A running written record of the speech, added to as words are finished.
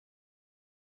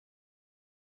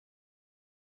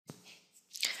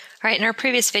All right, in our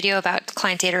previous video about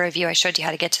client data review, I showed you how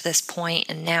to get to this point,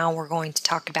 and now we're going to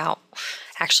talk about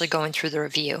actually going through the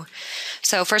review.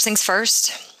 So first things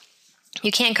first,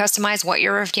 you can customize what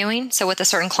you're reviewing. So with a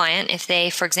certain client, if they,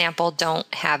 for example, don't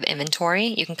have inventory,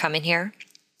 you can come in here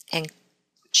and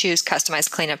choose Customize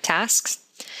Cleanup Tasks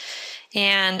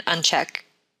and uncheck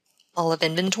all of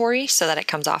inventory so that it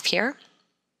comes off here.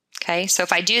 Okay, so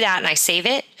if I do that and I save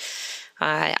it,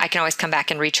 I can always come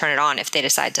back and return it on if they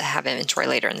decide to have inventory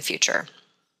later in the future.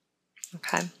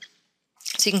 Okay,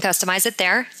 so you can customize it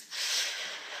there.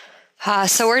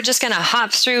 So we're just going to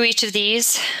hop through each of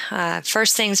these.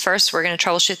 First things first, we're going to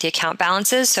troubleshoot the account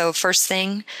balances. So first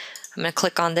thing, I'm going to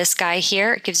click on this guy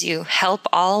here. It gives you help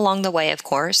all along the way, of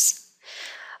course.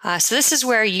 So this is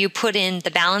where you put in the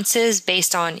balances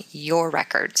based on your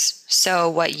records. So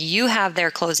what you have their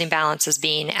closing balances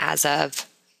being as of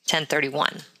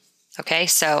 10/31. Okay,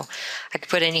 so I could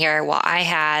put in here, well, I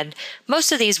had,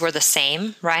 most of these were the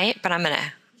same, right? But I'm going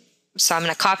to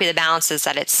copy the balances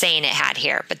that it's saying it had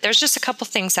here. But there's just a couple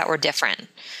things that were different.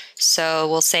 So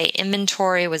we'll say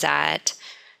inventory was at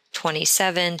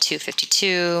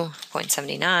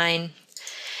 27,252.79.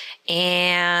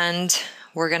 And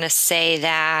we're going to say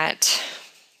that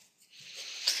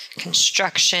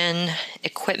construction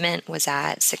equipment was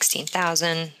at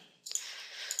 16,000.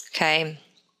 Okay.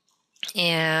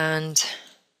 And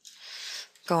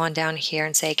go on down here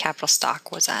and say capital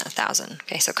stock was at 1,000.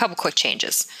 Okay, so a couple quick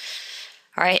changes.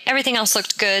 All right, everything else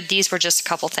looked good. These were just a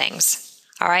couple things.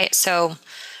 All right, so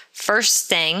first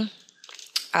thing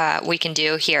we can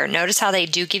do here, notice how they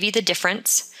do give you the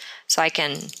difference. So I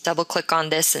can double click on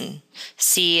this and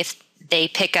see if they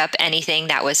pick up anything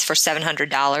that was for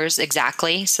 $700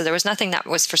 exactly. So there was nothing that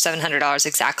was for $700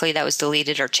 exactly that was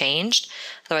deleted or changed.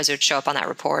 Otherwise it would show up on that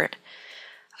report.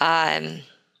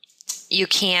 You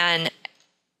can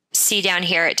see down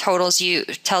here, it tells you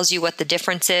what the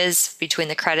difference is between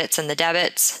the credits and the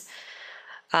debits.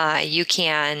 You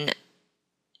can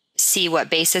see what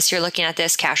basis you're looking at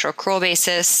this, cash or accrual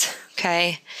basis.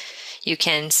 Okay. You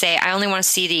can say, I only want to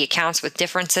see the accounts with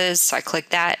differences. So I click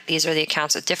that. These are the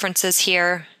accounts with differences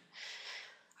here.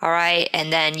 All right.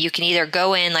 And then you can either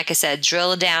go in, like I said,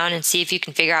 drill down and see if you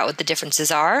can figure out what the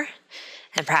differences are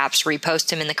and perhaps repost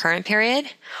them in the current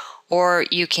period, or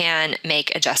you can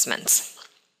make adjustments.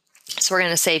 So we're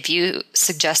going to say view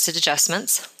suggested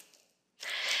adjustments.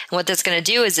 And what that's going to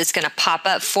do is it's going to pop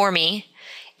up for me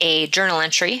a journal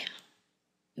entry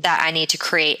that I need to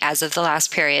create as of the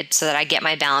last period so that I get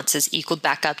my balances equaled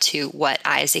back up to what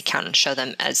I as the accountant show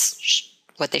them as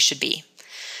what they should be.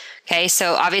 Okay,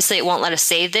 so obviously it won't let us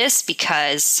save this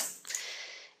because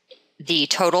the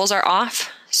totals are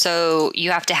off. So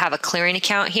you have to have a clearing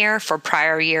account here for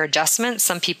prior year adjustments.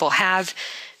 Some people have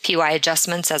PY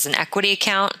adjustments as an equity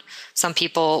account. Some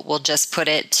people will just put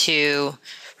it to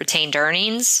retained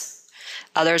earnings.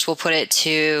 Others will put it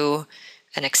to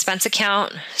an expense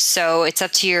account. So it's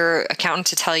up to your accountant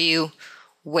to tell you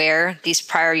where these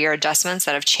prior year adjustments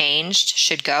that have changed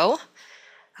should go.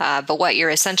 But what you're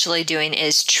essentially doing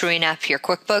is truing up your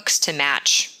QuickBooks to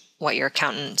match what your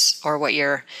accountants or what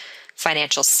your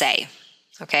financials say.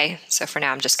 Okay, so for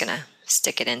now I'm just going to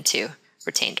stick it into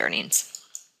retained earnings.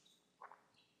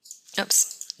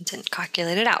 Oops, it didn't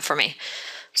calculate it out for me.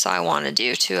 So I want to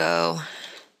do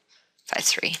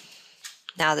 2053.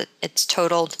 Now that it's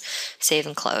totaled, save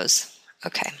and close.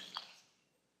 Okay.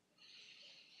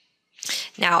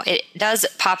 Now it does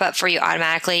pop up for you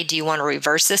automatically. Do you want to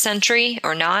reverse this entry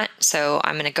or not? So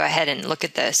I'm going to go ahead and look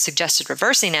at the suggested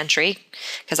reversing entry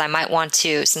because I might want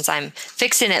to, since I'm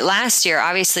fixing it last year,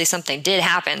 obviously something did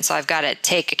happen. So I've got to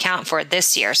take account for it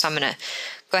this year. So I'm going to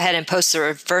go ahead and post the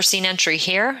reversing entry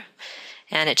here.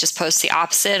 And it just posts the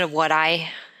opposite of what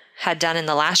I had done in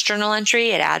the last journal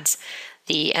entry. It adds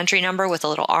the entry number with a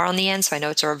little R on the end. So I know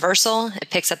it's a reversal.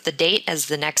 It picks up the date as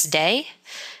the next day.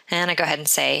 And I go ahead and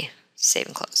say, save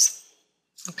and close.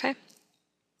 Okay.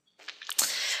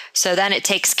 So then it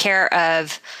takes care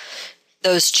of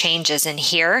those changes in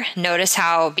here. Notice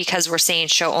how, because we're saying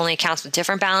show only accounts with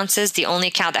different balances, the only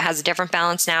account that has a different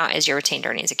balance now is your retained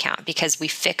earnings account because we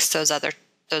fixed those other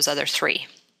three,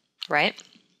 right?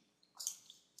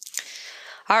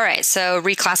 All right, so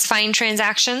reclassifying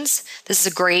transactions. This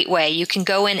is a great way. You can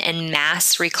go in and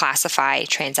mass reclassify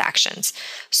transactions.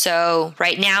 So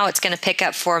right now it's going to pick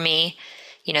up for me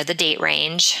the date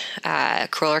range,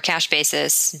 accrual or cash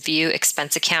basis, view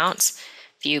expense accounts,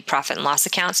 view profit and loss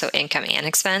accounts, so income and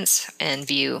expense, and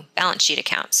view balance sheet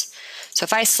accounts. So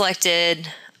if I selected,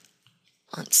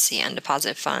 let's see,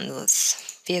 undeposited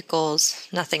funds, vehicles,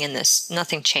 nothing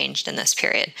changed in this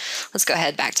period. Let's go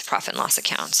ahead back to profit and loss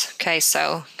accounts. Okay,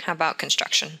 so how about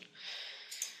construction?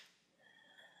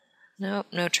 Nope,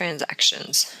 no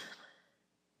transactions.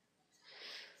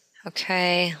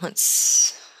 Okay,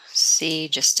 let's see,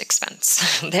 just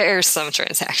expense. There's some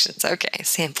transactions. Okay,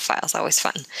 sample files, always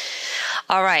fun.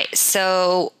 All right,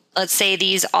 so let's say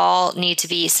these all need to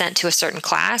be sent to a certain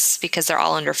class because they're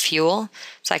all under fuel.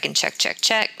 So I can check.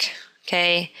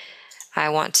 Okay, I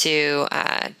want to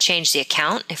change the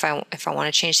account. If I want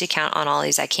to change the account on all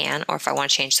these, I can. Or if I want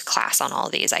to change the class on all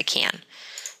of these, I can.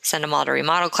 Send them all to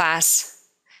remodel class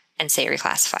and say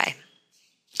reclassify.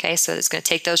 Okay, so it's going to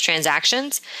take those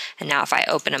transactions. And now if I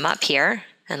open them up here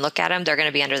and look at them, they're going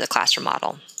to be under the class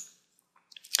remodel.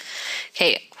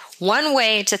 Okay, one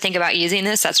way to think about using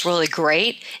this that's really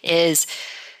great is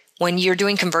when you're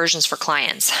doing conversions for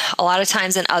clients. A lot of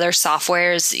times in other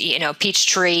softwares, you know,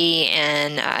 Peachtree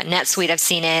and NetSuite, I've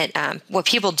seen it. What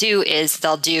people do is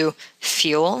they'll do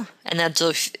fuel and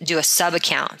they'll do a sub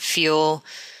account, fuel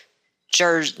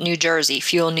New Jersey,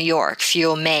 fuel New York,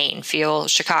 fuel Maine, fuel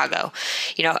Chicago,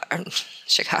 you know,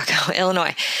 Chicago,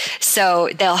 Illinois. So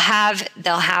they'll have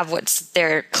what's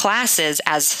their classes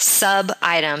as sub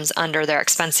items under their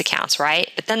expense accounts,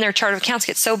 right? But then their chart of accounts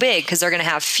gets so big because they're going to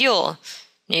have fuel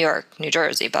New York, New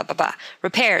Jersey, blah, blah, blah.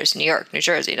 Repairs, New York, New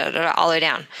Jersey, da, da, da, all the way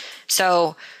down.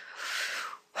 So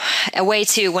a way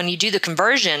to, when you do the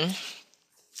conversion,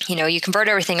 you know, you convert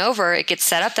everything over, it gets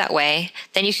set up that way.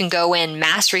 Then you can go in,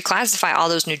 mass reclassify all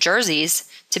those New Jerseys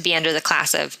to be under the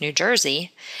class of New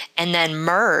Jersey, and then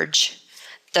merge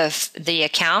the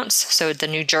accounts. So the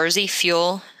New Jersey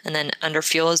fuel, and then under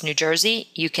fuel is New Jersey.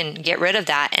 You can get rid of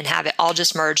that and have it all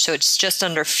just merged. So it's just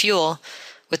under fuel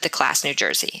with the class New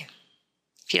Jersey.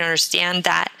 If you don't understand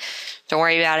that, don't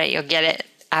worry about it. You'll get it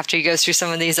after you go through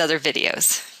some of these other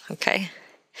videos. Okay.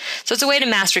 So it's a way to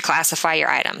mass reclassify your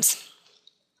items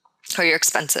or your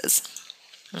expenses.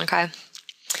 Okay.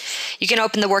 You can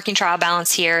open the working trial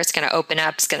balance here. It's going to open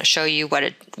up. It's going to show you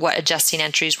what adjusting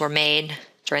entries were made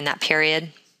during that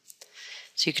period.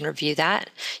 So you can review that.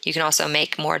 You can also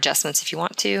make more adjustments if you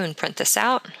want to and print this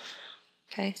out.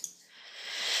 Okay.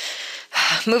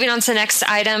 Moving on to the next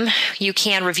item, you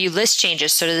can review list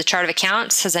changes. So to the chart of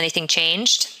accounts, has anything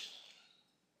changed?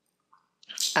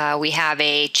 We have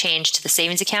a change to the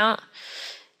savings account.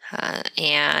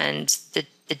 And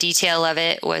the detail of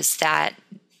it was that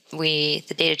the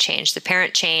data changed, the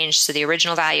parent changed, so the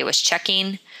original value was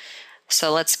checking.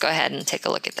 So let's go ahead and take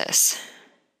a look at this.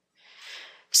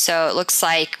 So it looks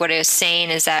like what it was saying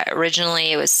is that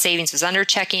originally it was savings was under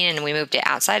checking and we moved it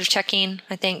outside of checking,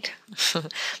 I think.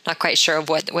 Not quite sure of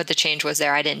what the change was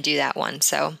there. I didn't do that one.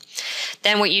 So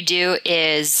then what you do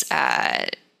is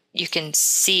you can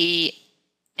see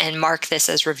and mark this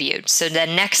as reviewed. So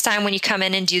then next time when you come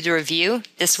in and do the review,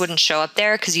 this wouldn't show up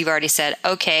there because you've already said,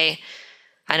 okay,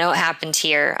 I know what happened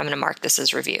here. I'm going to mark this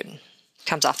as reviewed. It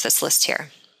comes off this list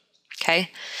here.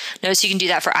 Okay. Notice you can do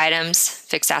that for items,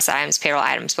 fixed asset items, payroll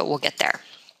items, but we'll get there.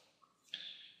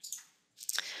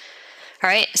 All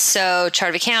right. So chart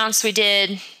of accounts we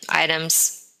did,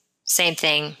 items, same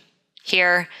thing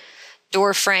here.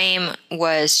 Door frame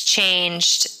was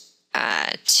changed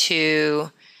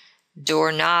to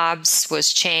doorknobs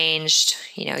was changed.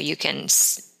 You know, you can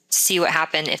see what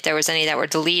happened if there was any that were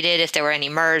deleted, if there were any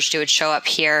merged, it would show up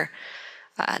here.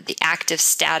 The active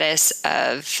status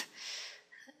of,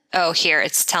 oh, here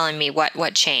it's telling me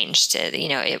what changed. You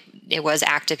know, it was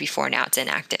active before, now it's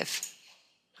inactive.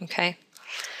 Okay,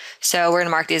 so we're going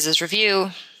to mark these as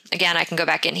review. Again, I can go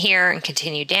back in here and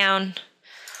continue down,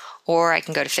 or I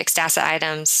can go to fixed asset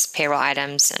items, payroll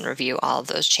items, and review all of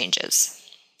those changes.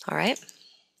 All right.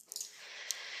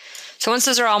 So once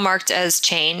those are all marked as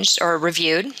changed or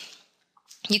reviewed,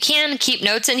 you can keep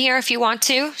notes in here if you want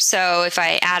to. So if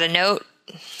I add a note,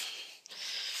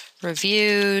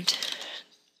 reviewed,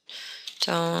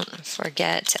 don't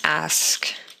forget to ask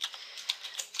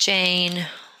Jane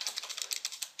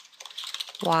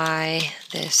why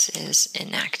this is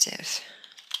inactive.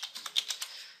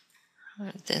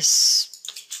 This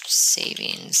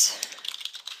savings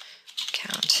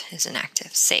account is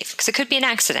inactive. Save, because it could be an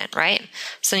accident, right?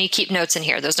 So you keep notes in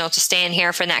here. Those notes will stay in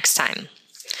here for next time.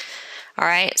 All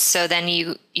right, so then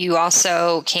you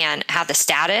also can have the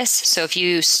status. So if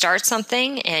you start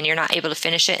something and you're not able to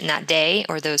finish it in that day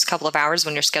or those couple of hours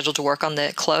when you're scheduled to work on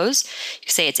the close, you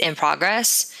can say it's in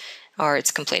progress or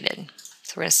it's completed.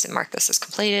 So we're going to mark this as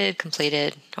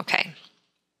completed. Okay.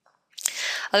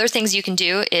 Other things you can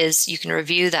do is you can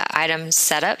review the item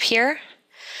setup here.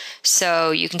 So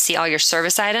you can see all your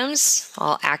service items,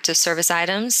 all active service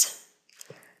items.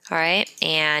 All right,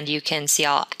 and you can see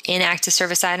all inactive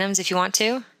service items if you want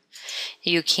to.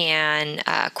 You can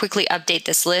quickly update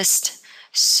this list.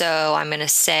 So I'm going to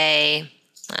say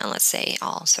let's say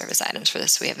all service items for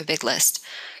this. We have a big list.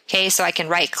 Okay, so I can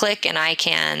right click and I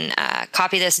can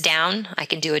copy this down. I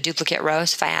can do a duplicate row.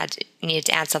 So if I needed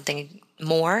to add something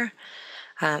more,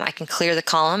 I can clear the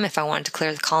column if I wanted to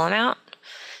clear the column out.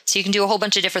 So you can do a whole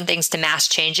bunch of different things to mass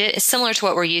change it. It's similar to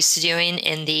what we're used to doing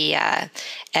in the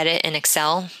edit in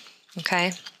Excel.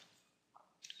 Okay.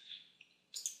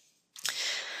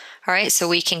 All right, so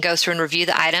we can go through and review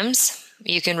the items.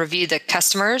 You can review the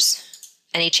customers,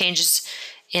 any changes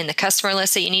in the customer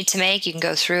list that you need to make. You can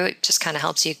go through. It just kind of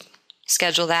helps you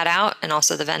schedule that out, and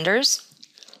also the vendors.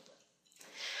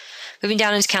 Moving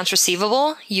down into accounts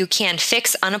receivable, you can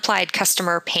fix unapplied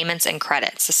customer payments and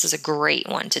credits. This is a great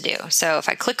one to do. So if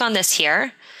I click on this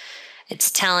here,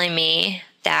 it's telling me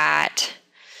that,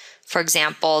 for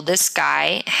example, this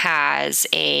guy has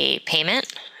a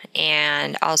payment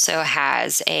and also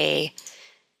has a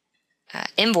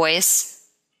invoice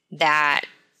that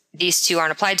these two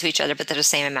aren't applied to each other, but they're the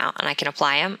same amount, and I can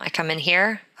apply them. I come in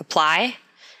here, apply,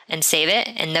 and save it,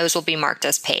 and those will be marked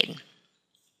as paid.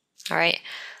 All right,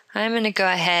 I'm going to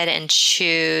go ahead and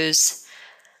choose,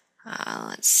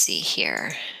 let's see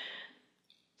here.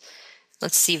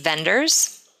 Let's see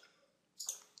vendors.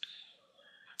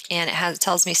 And it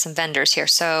tells me some vendors here.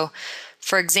 So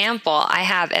for example, I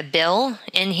have a bill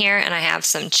in here and I have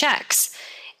some checks,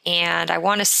 and I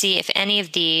want to see if any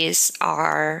of these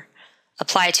are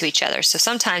applied to each other. So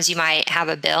sometimes you might have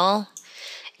a bill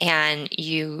and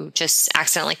you just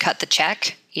accidentally cut the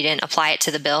check. You didn't apply it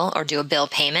to the bill or do a bill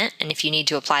payment. And if you need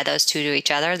to apply those two to each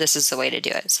other, this is the way to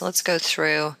do it. So let's go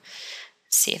through,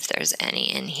 see if there's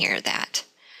any in here that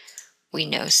we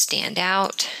know stand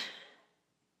out.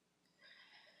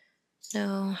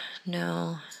 No.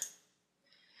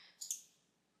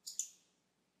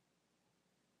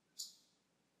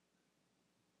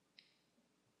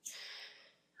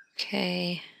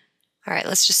 Okay. All right,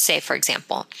 let's just say, for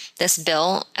example, this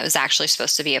bill was actually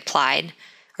supposed to be applied,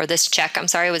 or this check, I'm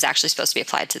sorry, was actually supposed to be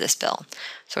applied to this bill.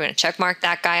 So we're going to check mark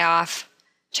that guy off,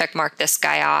 check mark this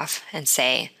guy off, and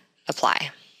say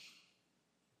apply.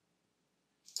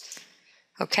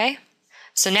 Okay,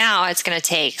 so now it's going to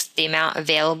take the amount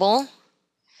available.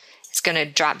 It's going to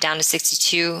drop down to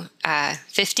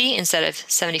 $62.50 instead of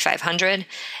 $7,500,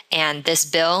 and this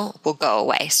bill will go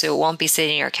away. So it won't be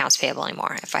sitting in your accounts payable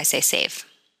anymore if I say save.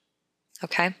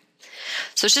 Okay,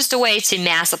 so it's just a way to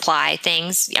mass apply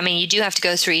things. I mean, you do have to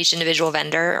go through each individual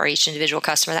vendor or each individual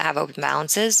customer that have open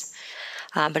balances,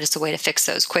 but it's a way to fix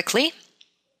those quickly.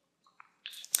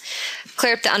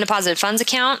 Clear up the undeposited funds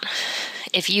account.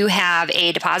 If you have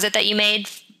a deposit that you made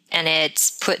and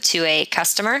it's put to a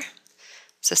customer,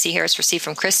 so see here it's received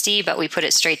from Christy, but we put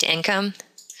it straight to income.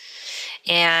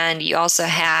 And you also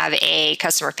have a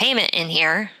customer payment in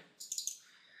here.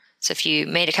 So if you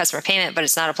made a customer payment, but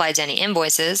it's not applied to any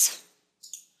invoices,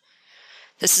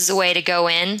 this is a way to go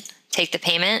in, take the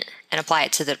payment, and apply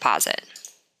it to the deposit.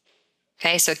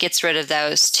 Okay, so it gets rid of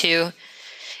those two.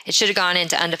 It should have gone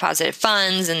into undeposited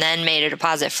funds and then made a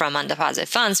deposit from undeposited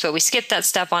funds, but we skipped that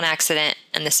step on accident,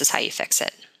 and this is how you fix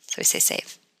it. So we say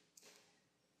save.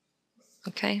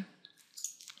 Okay.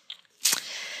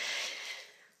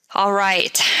 All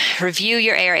right, review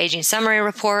your AR aging summary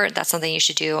report. That's something you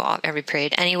should do every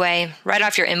period anyway. Write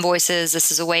off your invoices. This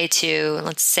is a way to,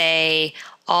 let's say,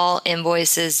 all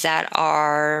invoices that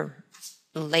are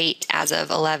late as of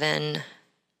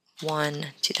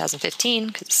 11/1/2015,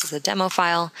 because this is a demo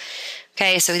file.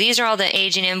 Okay, so these are all the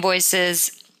aging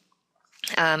invoices.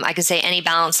 I can say any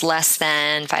balance less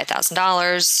than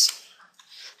 $5,000.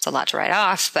 It's a lot to write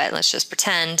off, but let's just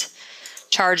pretend.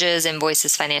 Charges,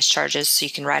 invoices, finance charges, so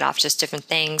you can write off just different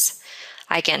things.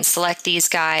 I can select these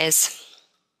guys,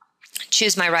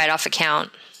 choose my write-off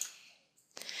account,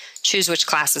 choose which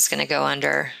class it's going to go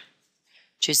under,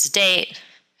 choose the date,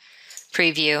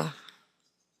 preview,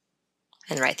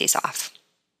 and write these off.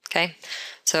 Okay,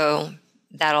 so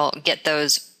that'll get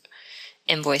those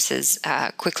invoices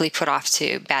quickly put off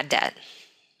to bad debt.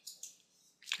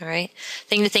 All right.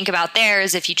 Thing to think about there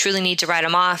is if you truly need to write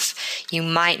them off, you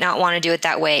might not want to do it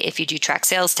that way if you do track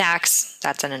sales tax.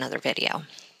 That's in another video.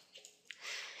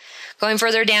 Going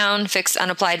further down, fix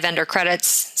unapplied vendor credits,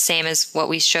 same as what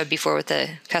we showed before with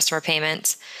the customer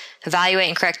payments. Evaluate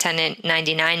and correct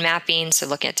 1099 mapping, so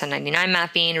looking at 1099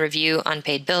 mapping, review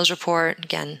unpaid bills report,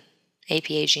 again, AP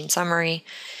aging summary.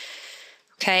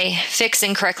 Okay, fix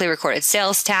incorrectly recorded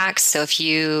sales tax. So if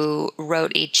you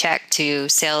wrote a check to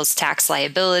sales tax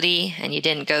liability and you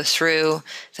didn't go through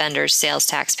vendor's sales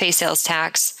tax, pay sales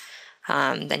tax,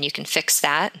 then you can fix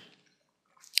that.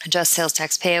 Adjust sales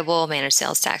tax payable, manage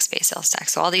sales tax, pay sales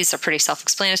tax. So all these are pretty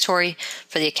self-explanatory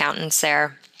for the accountants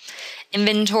there.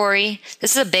 Inventory.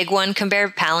 This is a big one. Compare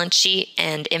balance sheet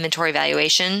and inventory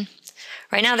valuation.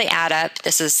 Right now they add up.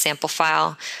 This is a sample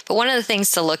file. But one of the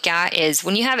things to look at is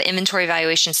when you have an inventory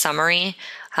valuation summary,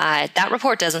 that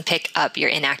report doesn't pick up your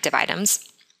inactive items.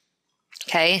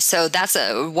 Okay, so that's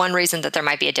one reason that there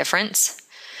might be a difference.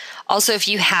 Also, if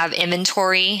you have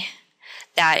inventory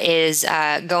that is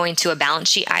going to a balance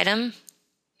sheet item,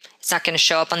 it's not going to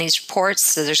show up on these reports,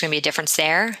 so there's going to be a difference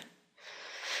there.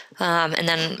 And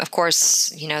then, of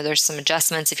course, there's some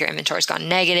adjustments if your inventory's gone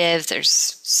negative.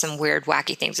 There's some weird,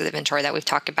 wacky things with inventory that we've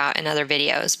talked about in other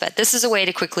videos. But this is a way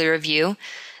to quickly review.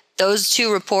 Those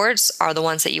two reports are the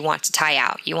ones that you want to tie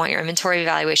out. You want your inventory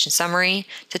evaluation summary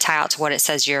to tie out to what it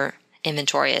says your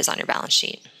inventory is on your balance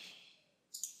sheet.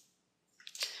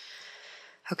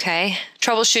 Okay,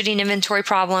 troubleshooting inventory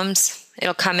problems.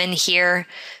 It'll come in here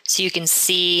so you can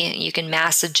see, you can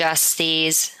mass adjust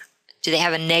these. Do they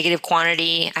have a negative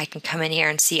quantity? I can come in here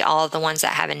and see all of the ones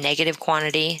that have a negative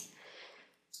quantity.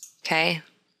 Okay.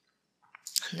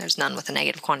 And there's none with a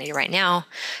negative quantity right now.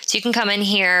 So you can come in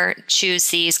here, choose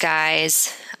these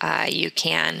guys. You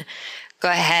can go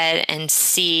ahead and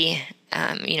see,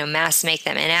 mass make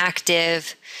them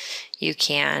inactive. You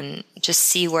can just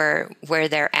see where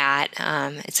they're at.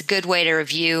 It's a good way to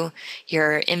review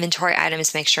your inventory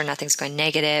items, make sure nothing's going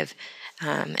negative,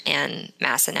 and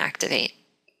mass inactivate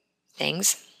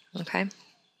things. Okay.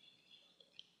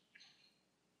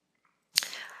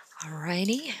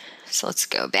 Alrighty. So let's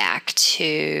go back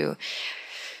to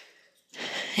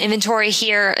inventory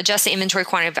here. Adjust the inventory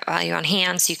quantity value on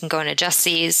hand, so you can go and adjust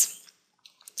these.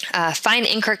 Find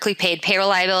incorrectly paid payroll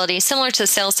liability. Similar to the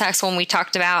sales tax one we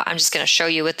talked about, I'm just going to show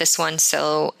you with this one.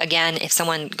 So again, if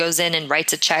someone goes in and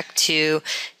writes a check to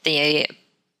the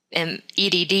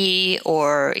EDD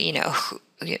or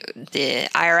the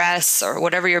IRS or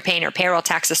whatever you're paying your payroll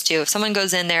taxes to, if someone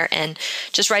goes in there and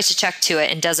just writes a check to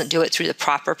it and doesn't do it through the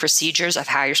proper procedures of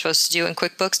how you're supposed to do in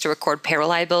QuickBooks to record payroll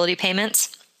liability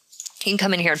payments, you can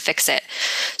come in here and fix it.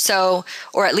 So,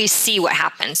 or at least see what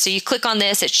happened. So you click on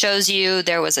this, it shows you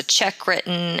there was a check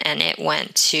written and it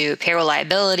went to payroll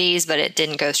liabilities, but it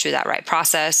didn't go through that right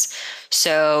process.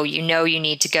 So you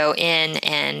need to go in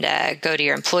and go to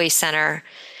your employee center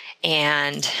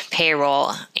and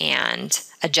payroll and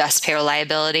adjust payroll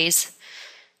liabilities.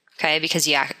 Okay, because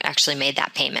you actually made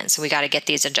that payment. So we got to get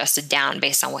these adjusted down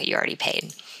based on what you already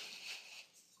paid.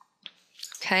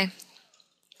 Okay.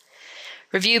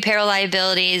 Review payroll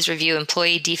liabilities, review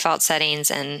employee default settings,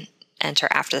 and enter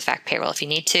after the fact payroll if you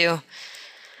need to.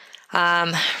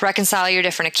 Reconcile your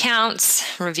different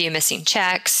accounts, review missing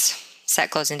checks,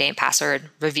 set closing date and password,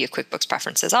 review QuickBooks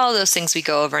preferences. All of those things we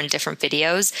go over in different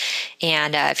videos.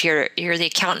 And if you're the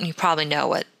accountant, you probably know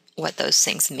what those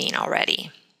things mean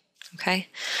already. Okay,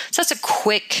 so that's a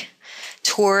quick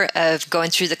tour of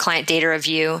going through the client data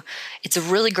review. It's a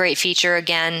really great feature.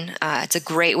 Again, it's a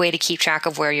great way to keep track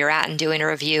of where you're at and doing a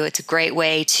review. It's a great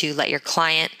way to let your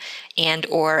client and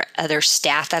or other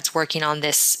staff that's working on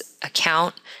this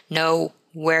account know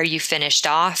where you finished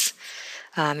off.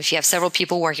 If you have several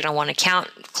people working on one account,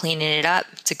 cleaning it up,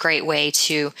 it's a great way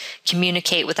to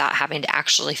communicate without having to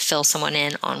actually fill someone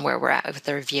in on where we're at with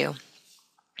the review.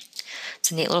 It's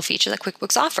a neat little feature that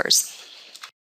QuickBooks offers.